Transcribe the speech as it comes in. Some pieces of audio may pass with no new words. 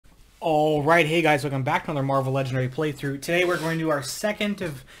Alright, hey guys, welcome back to another Marvel Legendary playthrough. Today we're going to do our second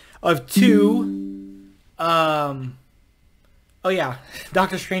of two, Doctor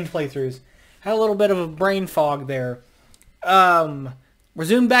Strange playthroughs. Had a little bit of a brain fog there. We're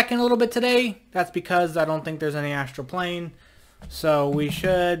zoomed back in a little bit today. That's because I don't think there's any astral plane. So we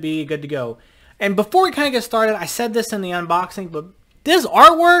should be good to go. And before we kind of get started, I said this in the unboxing, but this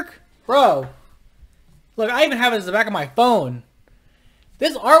artwork, bro, look, I even have it as the back of my phone.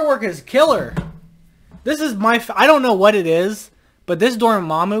 This artwork is killer. This is my... I don't know what it is, but this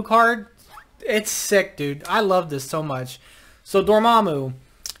Dormammu card, it's sick, dude. I love this so much. So Dormammu,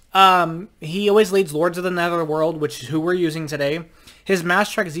 he always leads Lords of the Netherworld, which is who we're using today. His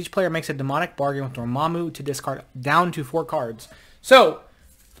master trick is each player makes a demonic bargain with Dormammu to discard down to 4 cards. So,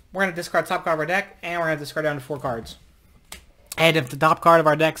 we're going to discard top card of our deck, and we're going to discard down to 4 cards. And if the top card of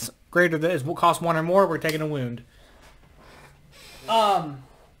our deck's greater than is cost 1 or more, we're taking a wound.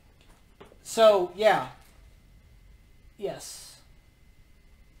 So, yeah. Yes.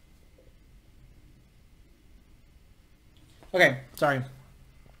 Okay, sorry.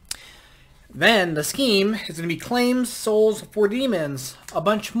 Then, the scheme is going to be claims souls for demons. A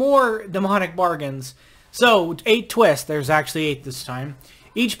bunch more demonic bargains. So, 8 twists. There's actually 8 this time.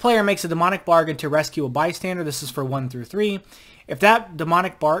 Each player makes a demonic bargain to rescue a bystander. This is for 1 through 3. If that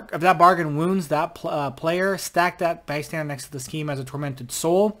bargain wounds that player, stack that bystander next to the scheme as a tormented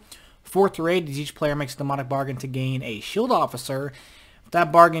soul. 4 through 8 is each player makes a demonic bargain to gain a shield officer. If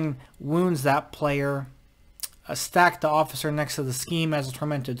that bargain wounds that player, stack the officer next to the scheme as a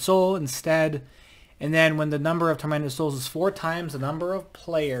tormented soul instead. And then when the number of tormented souls is 4 times the number of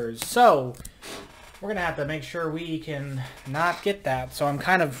players. So, we're going to have to make sure we can not get that. So I'm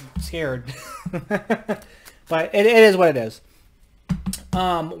kind of scared. But it is what it is.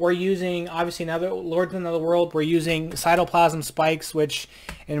 We're using, obviously, Lords of the Netherworld. We're using Cytoplasm spikes, which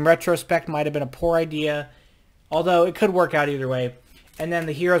in retrospect might have been a poor idea. Although it could work out either way. And then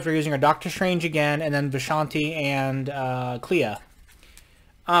the heroes we're using are Doctor Strange again, and then Vishanti and Clea.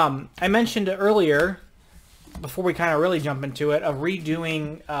 I mentioned earlier, before we kind of really jump into it, of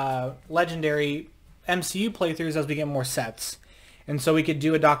redoing Legendary MCU playthroughs as we get more sets. And so we could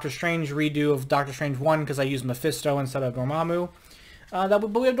do a Doctor Strange redo of Doctor Strange 1 because I used Mephisto instead of Dormammu. But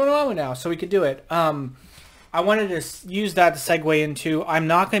we have Dormammu now, so we could do it. I wanted to use that to segue into, I'm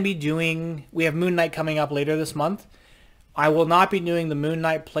not going to be doing, we have Moon Knight coming up later this month. I will not be doing the Moon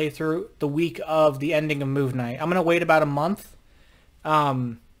Knight playthrough the week of the ending of Moon Knight. I'm going to wait about a month.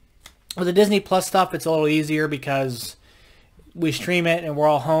 With the Disney Plus stuff, it's a little easier because we stream it and we're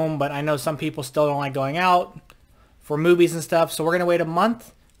all home, but I know some people still don't like going out for movies and stuff, so we're going to wait a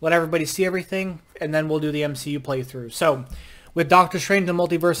month, let everybody see everything, and then we'll do the MCU playthrough. So, with Doctor Strange and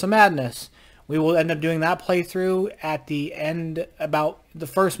Multiverse of Madness, we will end up doing that playthrough at the end, about the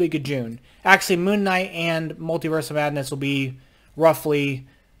first week of June. Actually, Moon Knight and Multiverse of Madness will be roughly,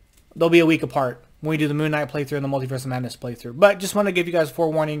 they'll be a week apart when we do the Moon Knight playthrough and the Multiverse of Madness playthrough. But just want to give you guys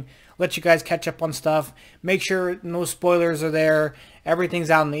forewarning, let you guys catch up on stuff, make sure no spoilers are there, everything's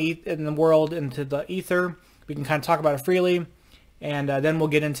out in the world, into the ether. We can kind of talk about it freely, and then we'll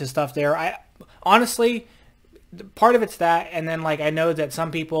get into stuff there. Honestly, part of it's that, and then like I know that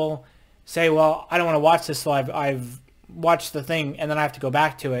some people say, well, I don't want to watch this till I've watched the thing, and then I have to go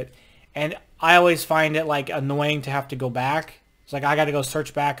back to it. And I always find it like annoying to have to go back. It's like I got to go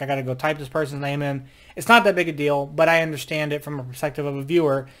search back. I got to go type this person's name in. It's not that big a deal, but I understand it from a perspective of a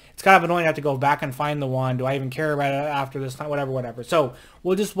viewer. It's kind of annoying to have to go back and find the one. Do I even care about it after this? Whatever. So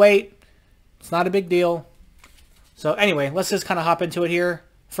we'll just wait. It's not a big deal. So anyway, let's just kind of hop into it here.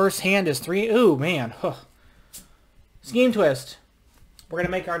 First hand is 3. Ooh, man. Huh. Scheme twist. We're going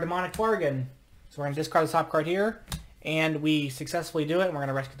to make our demonic bargain. So we're going to discard the top card here. And we successfully do it. And we're going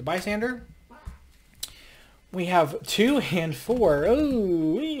to rescue the bystander. We have 2 and 4.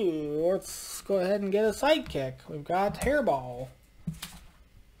 Ooh, let's go ahead and get a sidekick. We've got Hairball.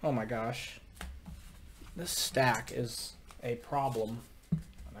 Oh my gosh. This stack is a problem. Oh,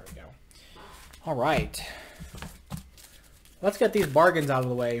 there we go. Alright. Let's get these bargains out of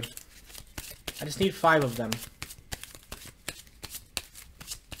the way. I just need 5 of them.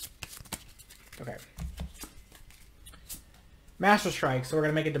 Okay. Master Strike. So we're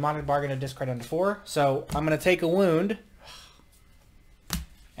going to make a demonic bargain and discard down to 4. So I'm going to take a wound.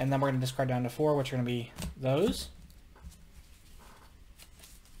 And then we're going to discard down to 4, which are going to be those.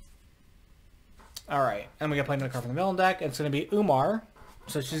 Alright. And we're going to play another card from the villain deck. It's going to be Umar.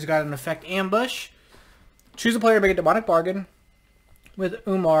 So she's got an effect Ambush. Choose a player to make a demonic bargain with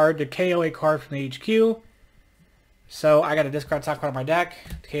Umar to KO a card from the HQ. So I got to discard top card of my deck,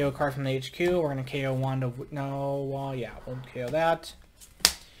 KO a card from the HQ. We're going to KO Wanda. No, well, yeah, we'll KO that.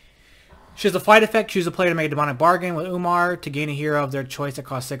 She has a fight effect. Choose a player to make a demonic bargain with Umar to gain a hero of their choice that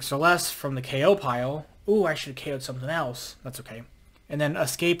costs 6 or less from the KO pile. Ooh, I should have KO'd something else. That's okay. And then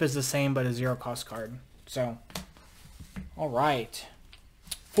escape is the same, but a 0 cost card. So, all right.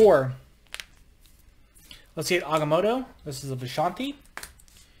 4. Let's get Agamotto. This is a Vishanti.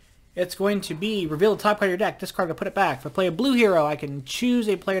 It's going to be reveal the top card of your deck. Discard to put it back. If I play a blue hero, I can choose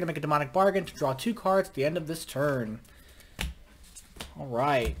a player to make a demonic bargain to draw 2 cards at the end of this turn. All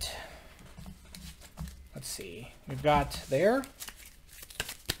right. Let's see. We've got there.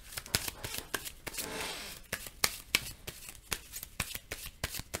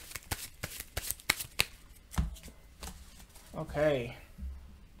 Okay.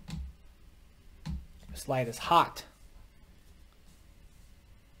 This light is hot.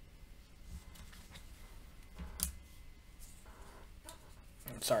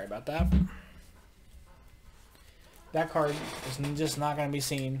 I'm sorry about that. That card is just not going to be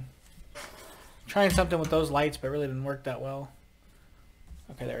seen. Trying something with those lights, but it really didn't work that well.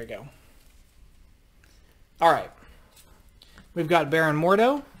 Okay, there we go. Alright. We've got Baron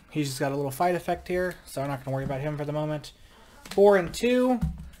Mordo. He's just got a little fight effect here, so I'm not going to worry about him for the moment. 4 and 2.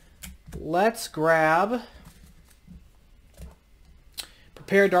 Let's grab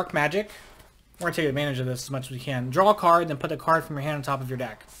Prepare Dark Magic. We're going to take advantage of this as much as we can. Draw a card, then put the card from your hand on top of your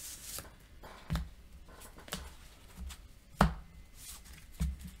deck.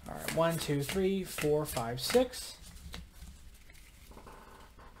 Alright, 1, 2, 3, 4, 5, 6.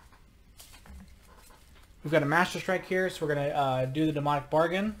 We've got a Master Strike here, so we're going to do the Demonic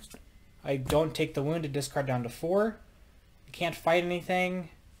Bargain. I don't take the wound to discard down to 4. I can't fight anything,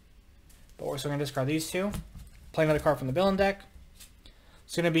 but we're still going to discard these 2. Play another card from the villain deck.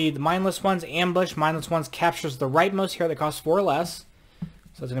 It's going to be the Mindless Ones, Ambush. Mindless Ones captures the rightmost hero that costs 4 or less.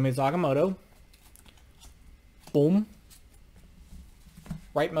 So it's going to be Agamotto. Boom.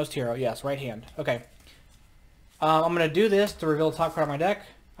 Rightmost hero, yes, right hand. Okay. I'm going to do this to reveal the top card of my deck.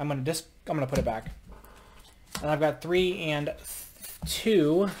 I'm going to put it back. And I've got 3 and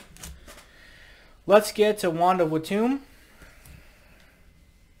 2. Let's get to Wand of Watum.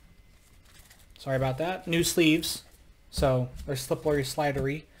 Sorry about that. New sleeves. So they're slippery,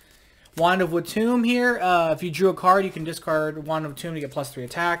 slidery. Wand of Watum here. If you drew a card, you can discard Wand of Watum to get +3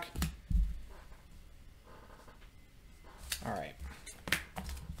 attack. Alright.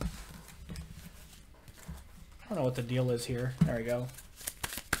 I don't know what the deal is here. There we go.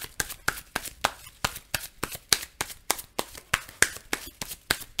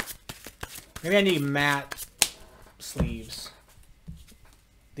 Maybe I need matte sleeves.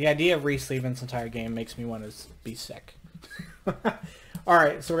 The idea of re-sleeving this entire game makes me want to be sick.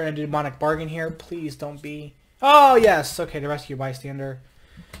 Alright, so we're going to do Demonic Bargain here. Please don't be... Oh, yes! Okay, the Rescue Bystander.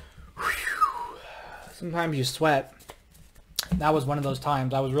 Whew. Sometimes you sweat. That was one of those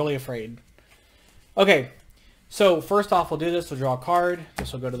times. I was really afraid. Okay, so first off, we'll do this. We'll draw a card.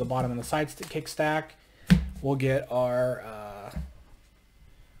 This will go to the bottom of the side kick stack. We'll get our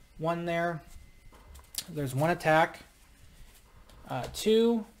 1 there. There's 1 attack.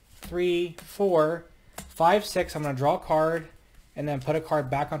 2, 3, 4, 5, 6. I'm going to draw a card and then put a card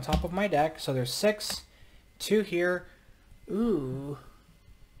back on top of my deck. So there's 6, 2 here. Ooh.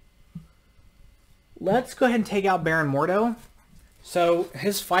 Let's go ahead and take out Baron Mordo. So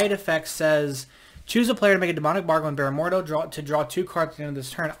his fight effect says, choose a player to make a demonic bargain with Baron Mordo to draw 2 cards at the end of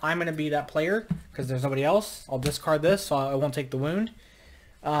this turn. I'm going to be that player because there's nobody else. I'll discard this so I won't take the wound.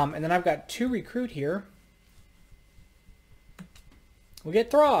 And then I've got 2 recruit here. We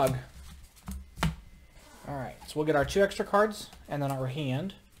get Throg. Alright, so we'll get our 2 extra cards and then our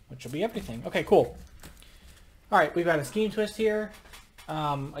hand, which will be everything. Okay, cool. Alright, we've got a Scheme Twist here.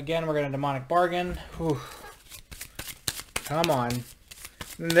 Again, we're going to Demonic Bargain. Whew. Come on.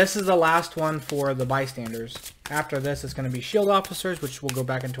 And this is the last one for the Bystanders. After this, it's going to be Shield Officers, which will go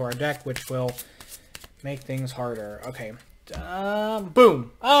back into our deck, which will make things harder. Okay.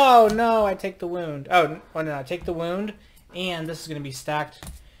 Boom. Oh, no, I take the wound. Oh, no, I take the wound. And this is going to be stacked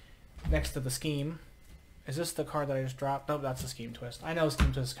next to the Scheme. Is this the card that I just dropped? Nope, that's the Scheme Twist. I know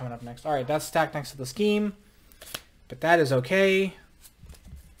Scheme Twist is coming up next. Alright, that's stacked next to the Scheme. But that is okay.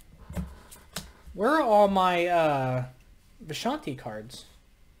 Where are all my Vishanti cards?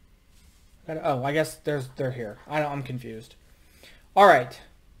 Oh, I guess they're here. I'm confused. Alright.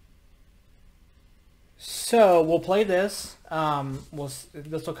 So, we'll play this.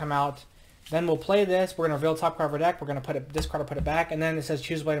 This will come out. Then we'll play this. We're going to reveal top card of our deck. We're going to put this card, put it back. And then it says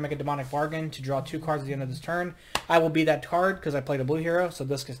choose a way to make a demonic bargain to draw 2 cards at the end of this turn. I will be that card because I played a blue hero. So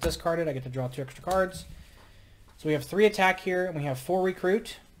this gets discarded. I get to draw 2 extra cards. So we have 3 attack here and we have 4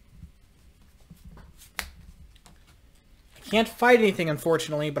 recruit. I Can't fight anything,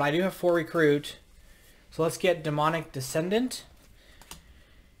 unfortunately, but I do have 4 recruit. So let's get Demonic Descendant.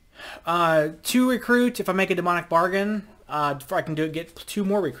 2 recruit if I make a Demonic Bargain. I can get 2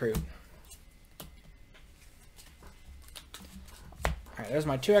 more recruit. Alright, there's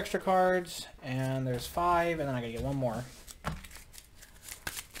my 2 extra cards, and there's 5, and then I gotta get 1 more.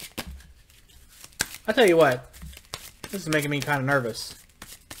 I'll tell you what, this is making me kind of nervous.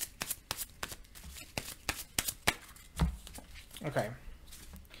 Okay.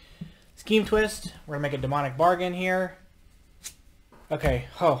 Scheme Twist, we're gonna make a Demonic Bargain here. Okay,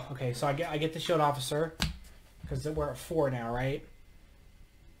 oh, okay, so I get the Shield Officer, because we're at 4 now, right?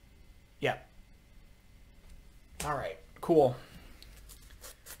 Yep. Alright, cool.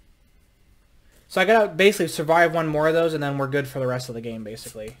 So I gotta basically survive 1 more of those, and then we're good for the rest of the game,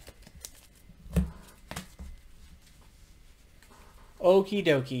 basically. Okie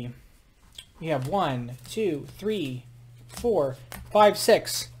dokie. We have 1, 2, 3, 4, 5,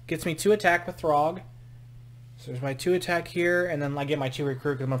 6. Gets me 2 attack with Throg. So there's my 2 attack here, and then I get my 2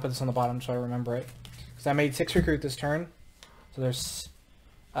 recruit, because I'm gonna put this on the bottom so I remember it. Because I made 6 recruit this turn. So there's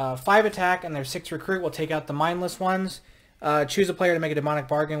 5 attack, and there's 6 recruit. We'll take out the mindless ones. Choose a player to make a Demonic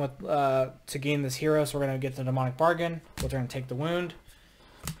Bargain with to gain this hero. So we're going to get the Demonic Bargain. We're going to take the wound.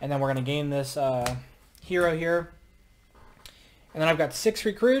 And then we're going to gain this hero here. And then I've got 6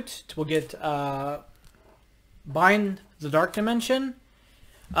 recruit. We'll get Bind the Dark Dimension.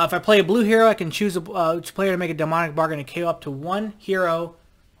 If I play a blue hero, I can choose a player to make a Demonic Bargain and KO up to 1 hero,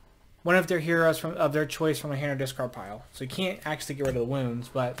 one of their heroes of their choice from a hand or discard pile. So you can't actually get rid of the wounds,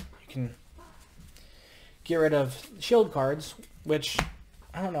 but you can get rid of shield cards, which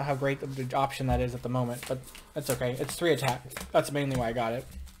I don't know how great the option that is at the moment, but that's okay. It's 3 attack. That's mainly why I got it.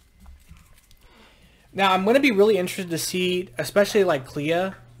 Now, I'm going to be really interested to see, especially like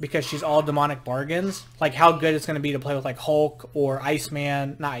Clea, because she's all Demonic Bargains, like how good it's going to be to play with like Hulk or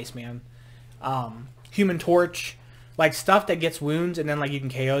Iceman, not Iceman, Human Torch, like stuff that gets wounds and then like you can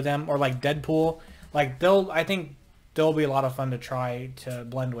KO them, or like Deadpool. Like I think they'll be a lot of fun to try to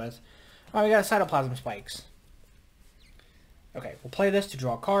blend with. Oh, we got Cytoplasm Spikes. Okay, we'll play this to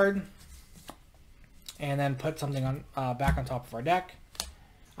draw a card, and then put something on back on top of our deck.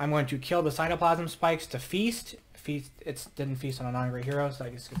 I'm going to kill the Cytoplasm Spikes to feast. It didn't feast on a non-great hero, so I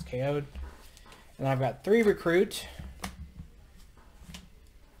guess it gets KO'd. And then I've got 3 recruit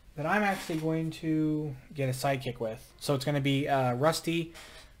that I'm actually going to get a sidekick with. So it's going to be Rusty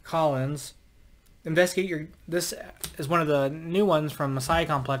Collins. This is one of the new ones from Messiah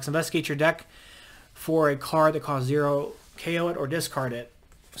Complex. Investigate your deck for a card that costs 0, KO it or discard it.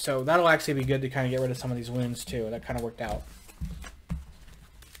 So that'll actually be good to kind of get rid of some of these wounds too. That kind of worked out.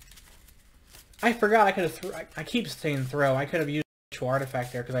 I forgot I could have I keep saying throw. I could have used a ritual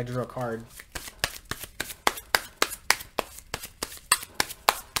artifact there because I drew a card.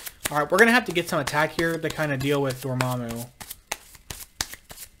 Alright, we're going to have to get some attack here to kind of deal with Dormammu.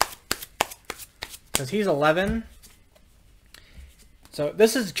 Because he's 11. So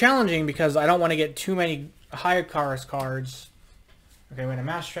this is challenging because I don't want to get too many high cost cards. Okay, we're going to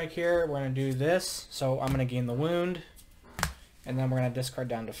Mass Strike here. We're going to do this. So I'm going to gain the wound. And then we're going to discard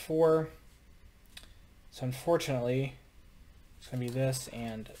down to 4. So unfortunately, it's going to be this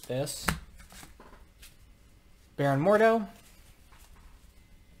and this. Baron Mordo.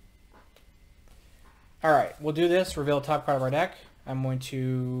 Alright, we'll do this. Reveal the top card of our deck. I'm going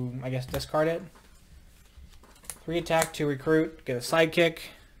to, I guess, discard it. 3 attack, 2 recruit, get a sidekick.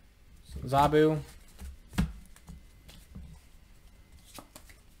 Zabu.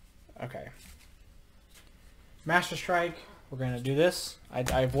 Okay. Master Strike. We're going to do this. I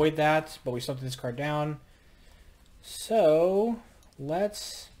avoid that, but we still have to discard down. So,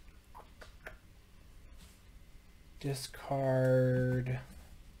 let's discard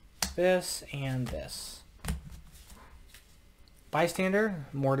this and this. Bystander.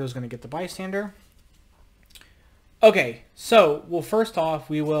 Mordo's going to get the Bystander. Okay, so, well, first off,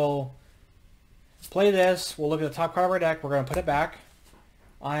 we will play this. We'll look at the top card of our deck. We're going to put it back.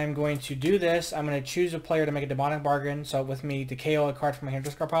 I'm going to do this. I'm going to choose a player to make a Demonic Bargain. So with me to KO a card from my hand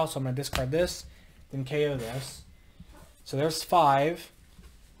discard pile. So I'm going to discard this, then KO this. So there's 5.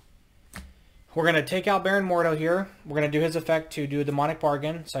 We're going to take out Baron Mordo here. We're going to do his effect to do a Demonic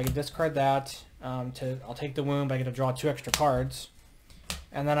Bargain. So I can discard that. I'll take the wound, but I get to draw 2 extra cards.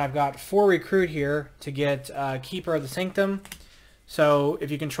 And then I've got 4 recruit here to get Keeper of the Sanctum. So if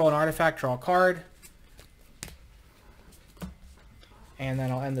you control an artifact, draw a card. And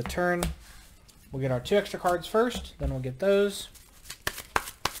then I'll end the turn. We'll get our 2 extra cards first, then we'll get those.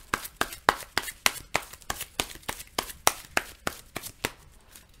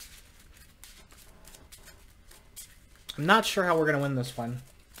 I'm not sure how we're going to win this one.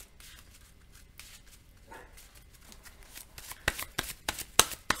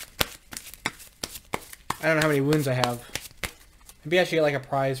 I don't know how many wounds I have. Maybe I should get like a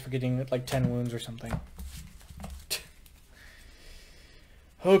prize for getting like 10 wounds or something.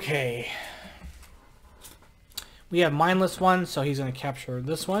 Okay. We have mindless one, so he's going to capture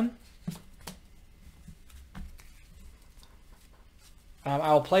this one.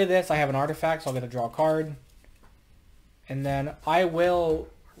 I will play this. I have an artifact, so I'll get to draw a card. And then I will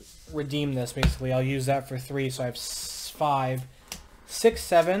redeem this, basically. I'll use that for 3, so I have 5. 6,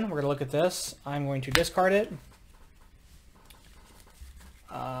 7. We're going to look at this. I'm going to discard it.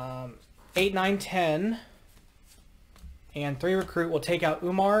 8, 9, 10. And 3 recruit. We'll take out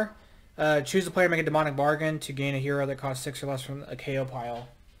Umar. Choose a player, make a demonic bargain to gain a hero that costs 6 or less from a KO pile.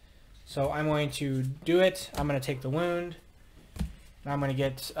 So I'm going to do it. I'm going to take the wound. And I'm going to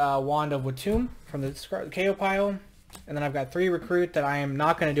get Wand of Watum from the KO pile. And then I've got 3 recruit that I am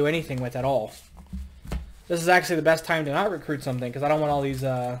not going to do anything with at all. This is actually the best time to not recruit something, because I don't want all these... if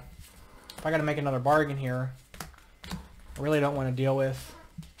I got to make another bargain here, I really don't want to deal with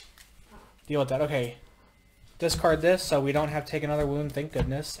that. Okay. Discard this, so we don't have to take another wound, thank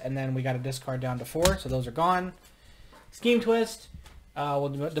goodness. And then we got to discard down to 4, so those are gone. Scheme Twist. We'll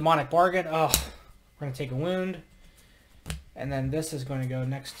do Demonic Bargain. Oh, we're going to take a wound. And then this is going to go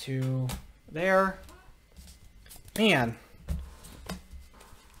next to there. Man.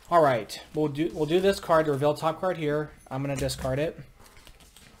 Alright, we'll do this card to reveal top card here. I'm going to discard it.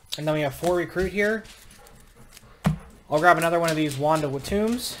 And then we have 4 recruit here. I'll grab another one of these Wand of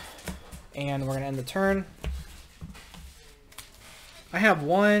Watums. And we're going to end the turn. I have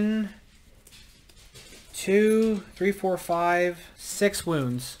 1, 2, 3, 4, 5, 6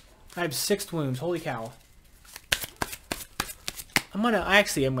 wounds. I have 6 wounds. Holy cow. I'm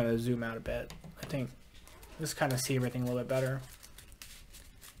gonna zoom out a bit. I think just kind of see everything a little bit better.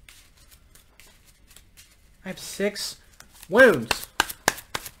 I have 6 wounds.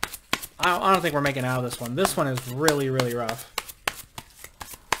 I don't think we're making out of this one. This one is really, really rough.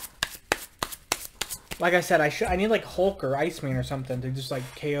 Like I said, I need like Hulk or Iceman or something to just like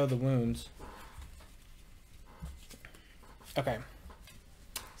KO the wounds. Okay.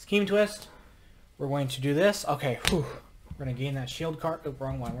 Scheme Twist. We're going to do this. Okay. Whew. We're going to gain that shield card. Oh,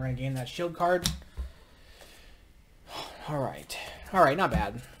 wrong one. We're going to gain that shield card. Alright. Alright, not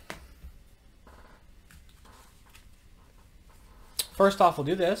bad. First off, we'll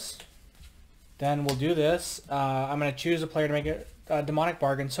do this. Then we'll do this. I'm going to choose a player to make a demonic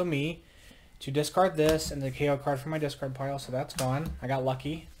bargain. So me. To discard this and the KO card from my discard pile. So that's gone. I got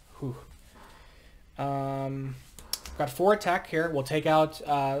lucky. Whew. Got 4 attack here. We'll take out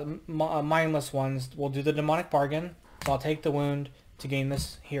mindless ones. We'll do the demonic bargain. So I'll take the wound to gain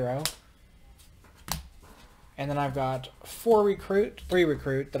this hero. And then I've got 3 recruit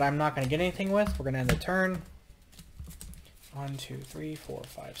that I'm not going to get anything with. We're going to end the turn. 1, 2, 3, 4,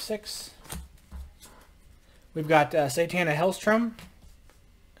 5, 6. We've got Satana Hellstrom.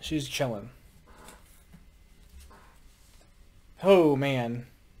 She's chilling. Oh man.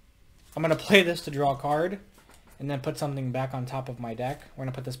 I'm going to play this to draw a card. And then put something back on top of my deck. We're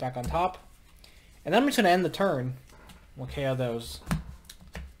going to put this back on top. And then I'm just going to end the turn. We'll KO those.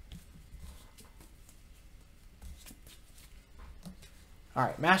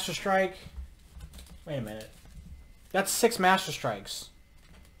 Alright, Master Strike. Wait a minute. That's 6 Master Strikes.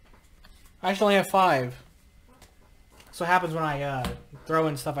 I actually only have 5. That's what happens when I throw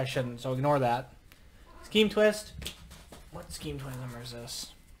in stuff I shouldn't, so ignore that. Scheme Twist. What Scheme Twist number is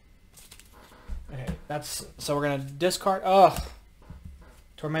this? Okay, so we're gonna discard. Oh,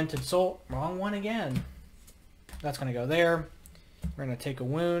 Tormented Soul. Wrong one again. That's gonna go there. We're gonna take a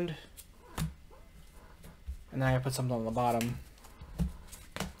wound, and then I gotta put something on the bottom.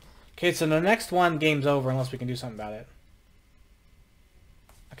 Okay, so the next one, game's over unless we can do something about it.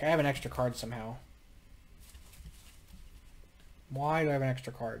 Okay, I have an extra card somehow. Why do I have an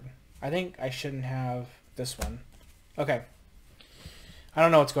extra card? I think I shouldn't have this one. Okay. I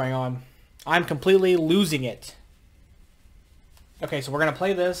don't know what's going on. I'm completely losing it. Okay, so we're going to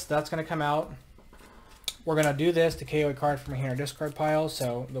play this. That's going to come out. We're going to do this to KO a card from our discard pile,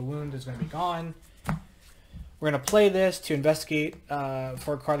 so the wound is going to be gone. We're going to play this to investigate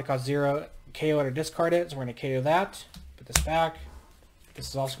for a card that costs 0, KO it or discard it. So we're going to KO that. Put this back. This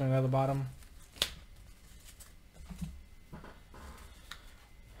is also going to go to the bottom.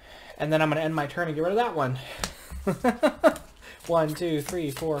 And then I'm going to end my turn and get rid of that one. 1, 2,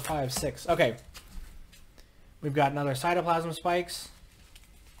 3, 4, 5, 6. Okay. We've got another Cytoplasm Spikes.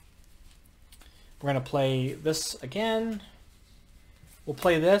 We're going to play this again. We'll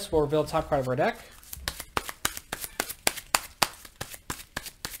play this. We'll reveal the top card of our deck.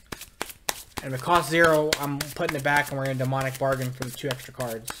 And if it costs 0, I'm putting it back, and we're going to demonic bargain for the 2 extra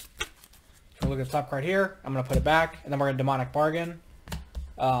cards. So look at the top card here. I'm going to put it back, and then we're going to demonic bargain.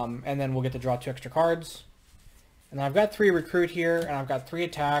 And then we'll get to draw 2 extra cards. And then I've got 3 recruit here, and I've got 3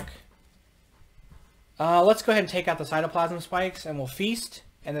 attack. Let's go ahead and take out the Cytoplasm spikes, and we'll feast.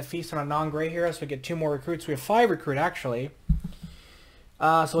 And then feast on a non-gray hero, so we get 2 more recruits. We have 5 recruit, actually.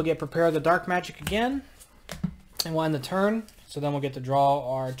 So we'll get Prepare the Dark Magic again. And we'll end the turn. So then we'll get to draw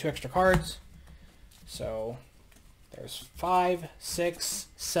our 2 extra cards. So there's 5, 6,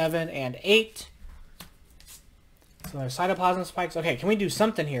 7, and 8. So there's Cytoplasm spikes. Okay, can we do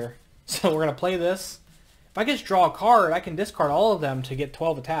something here? So we're going to play this. If I just draw a card, I can discard all of them to get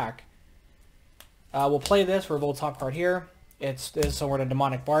 12 attack. We'll play this for a little top card here. So we're in a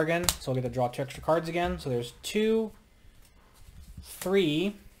demonic bargain. So we'll get to draw 2 extra cards again. So there's 2,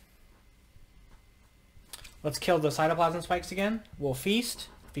 3. Let's kill the Cytoplasm spikes again. We'll feast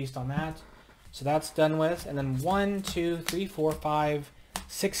on that. So that's done with. And then 1, 2, 3, 4, 5,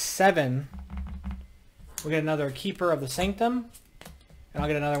 6, 7. We'll get another Keeper of the Sanctum. And I'll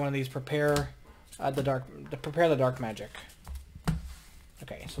get another one of these Prepare the Dark Magic.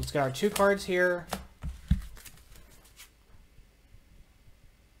 Okay, so let's get our 2 cards here.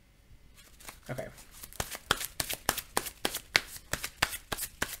 Okay.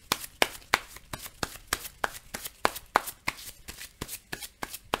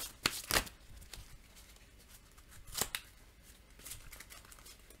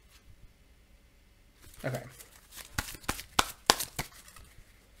 Okay.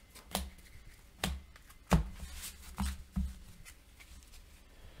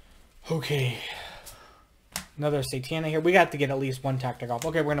 Okay. Another Satana here. We got to get at least 1 tactic off.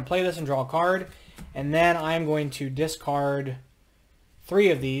 Okay, we're going to play this and draw a card. And then I'm going to discard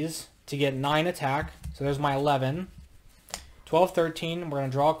 3 of these to get 9 attack. So there's my 11. 12, 13. We're going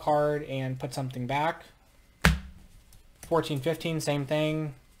to draw a card and put something back. 14, 15. Same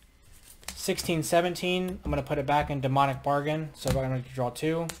thing. 16, 17. I'm going to put it back in demonic bargain. So I'm going to draw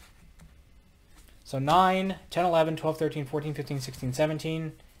 2. So 9, 10, 11, 12, 13, 14, 15, 16,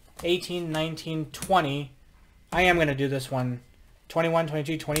 17. 18, 19, 20. I am going to do this one. 21,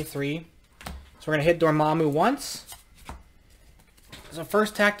 22, 23. So we're going to hit Dormammu once. So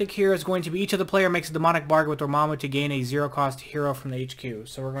first tactic here is going to be each of the player makes a demonic bargain with Dormammu to gain a 0-cost hero from the HQ.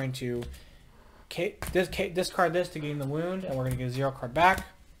 So we're going to discard this to gain the wound, and we're going to get a 0 card back.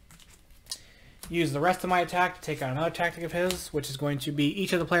 Use the rest of my attack to take out another tactic of his, which is going to be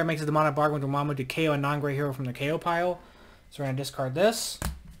each of the player makes a demonic bargain with Dormammu to KO a non-gray hero from the KO pile. So we're going to discard this.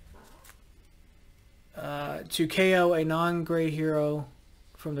 To KO a non-gray hero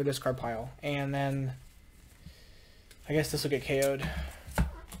from their discard pile. And then I guess this will get KO'd.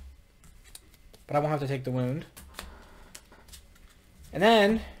 But I won't have to take the wound. And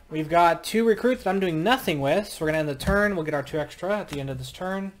then we've got 2 recruits that I'm doing nothing with. So we're going to end the turn. We'll get our 2 extra at the end of this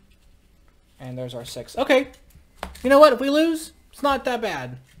turn. And there's our 6. Okay. You know what? If we lose, it's not that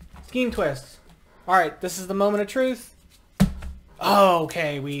bad. Scheme twist. Alright, this is the moment of truth. Oh,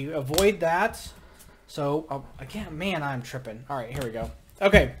 okay. We avoid that. So, again, man, I'm tripping. Alright, here we go.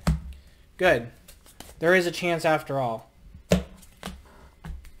 Okay. Good. There is a chance after all.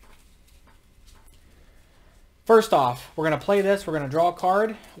 First off, we're going to play this. We're going to draw a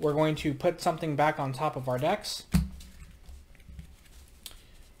card. We're going to put something back on top of our decks.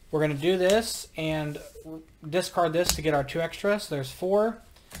 We're going to do this and discard this to get our 2 extra. So there's 4,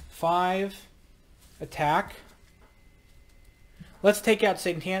 5, attack. Let's take out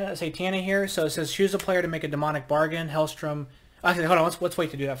Satana here. So it says choose a player to make a demonic bargain. Hellstrom. Actually, hold on. Let's wait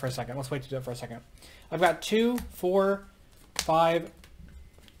to do that for a second. I've got 2, 4, 5,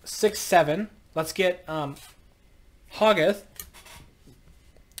 6, 7. Let's get Hoggith.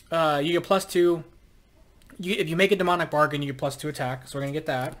 You get +2. If you make a demonic bargain, you get +2 attack. So we're going to get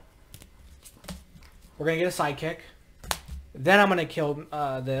that. We're going to get a sidekick. Then I'm going to kill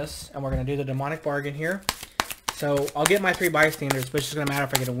this, and we're going to do the demonic bargain here. So I'll get my 3 bystanders, but it's just going to matter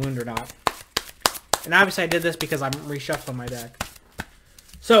if I get a wound or not. And obviously I did this because I'm reshuffling my deck.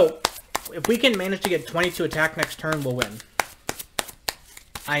 So if we can manage to get 22 attack next turn, we'll win.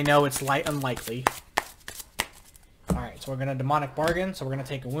 I know it's unlikely. Alright, so we're going to demonic bargain, so we're going to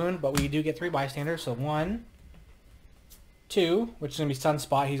take a wound, but we do get 3 bystanders. So 1, 2, which is going to be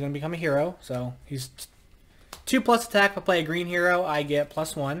Sunspot. He's going to become a hero. So he's 2+ attack. If I play a green hero, I get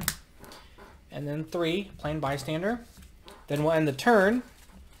 +1. And then 3, plain bystander. Then we'll end the turn.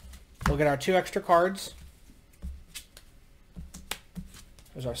 We'll get our 2 extra cards.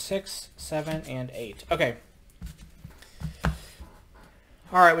 There's our 6, 7, and 8. Okay.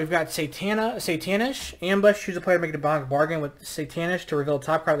 Alright, we've got Satanish. Ambush. Choose a player to make a demonic bargain with Satanish to reveal the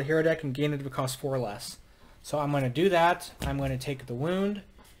top card of the hero deck and gain it if it costs 4 or less. So I'm going to do that. I'm going to take the wound.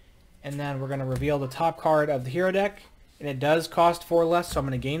 And then we're going to reveal the top card of the hero deck. And it does cost 4 or less, so I'm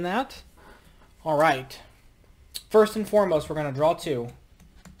going to gain that. Alright. First and foremost, we're going to draw 2.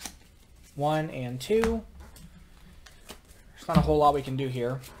 1 and 2. There's not a whole lot we can do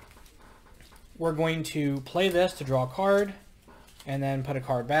here. We're going to play this to draw a card. And then put a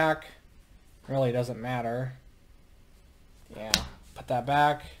card back. Really doesn't matter. Yeah, put that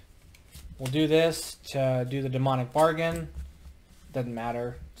back. We'll do this to do the demonic bargain. Doesn't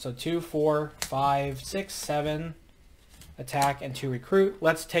matter. So 2, 4, 5, 6, 7 attack and 2 recruit.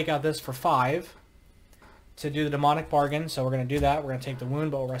 Let's take out this for 5 to do the demonic bargain. So we're going to do that. We're going to take the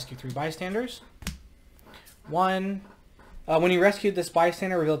wound, but we'll rescue 3 bystanders. 1. When you rescue this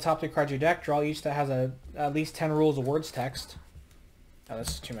bystander, reveal the top 3 cards of your deck. Draw each that has at least 10 rules of words text. Oh, this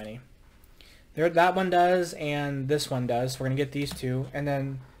is too many. There, that one does, and this one does. So we're going to get these 2, and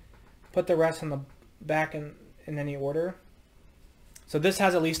then put the rest on the back in any order. So this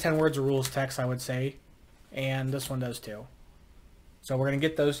has at least 10 words of rules text, I would say, and this one does too. So we're going to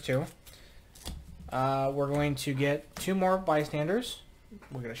get those 2. We're going to get 2 more bystanders.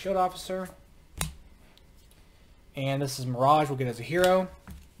 We'll get a shield officer, and this is Mirage. We'll get as a hero.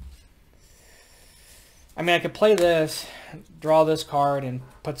 I mean, I could play this, draw this card, and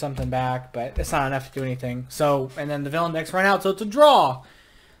put something back, but it's not enough to do anything. So, and then the villain deck's run out, so it's a draw.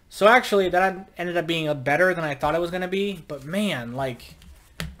 So actually, that ended up being better than I thought it was going to be. But man, like,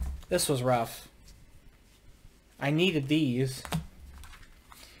 this was rough. I needed these.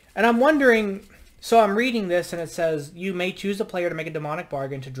 And I'm wondering, so I'm reading this, and it says, you may choose a player to make a demonic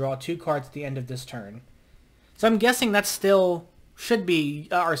bargain to draw 2 cards at the end of this turn. So I'm guessing that still should be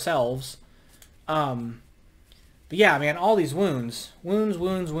ourselves. But yeah, man, all these wounds. Wounds.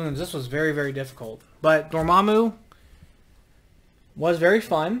 This was very, very difficult. But Dormammu was very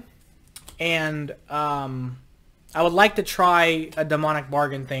fun. And I would like to try a demonic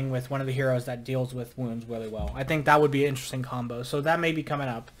bargain thing with one of the heroes that deals with wounds really well. I think that would be an interesting combo. So that may be coming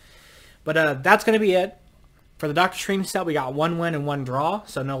up. But that's going to be it. For the Doctor Strange set, we got 1 win and 1 draw.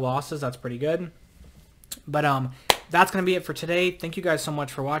 So no losses. That's pretty good. But that's going to be it for today. Thank you guys so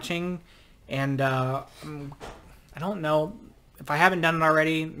much for watching. And I don't know, if I haven't done it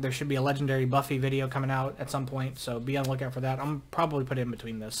already, there should be a Legendary Buffy video coming out at some point, so be on the lookout for that. I'm probably put it in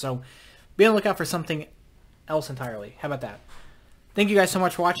between this, so be on the lookout for something else entirely. How about that? Thank you guys so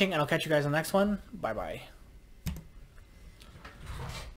much for watching, and I'll catch you guys on the next one. Bye-bye.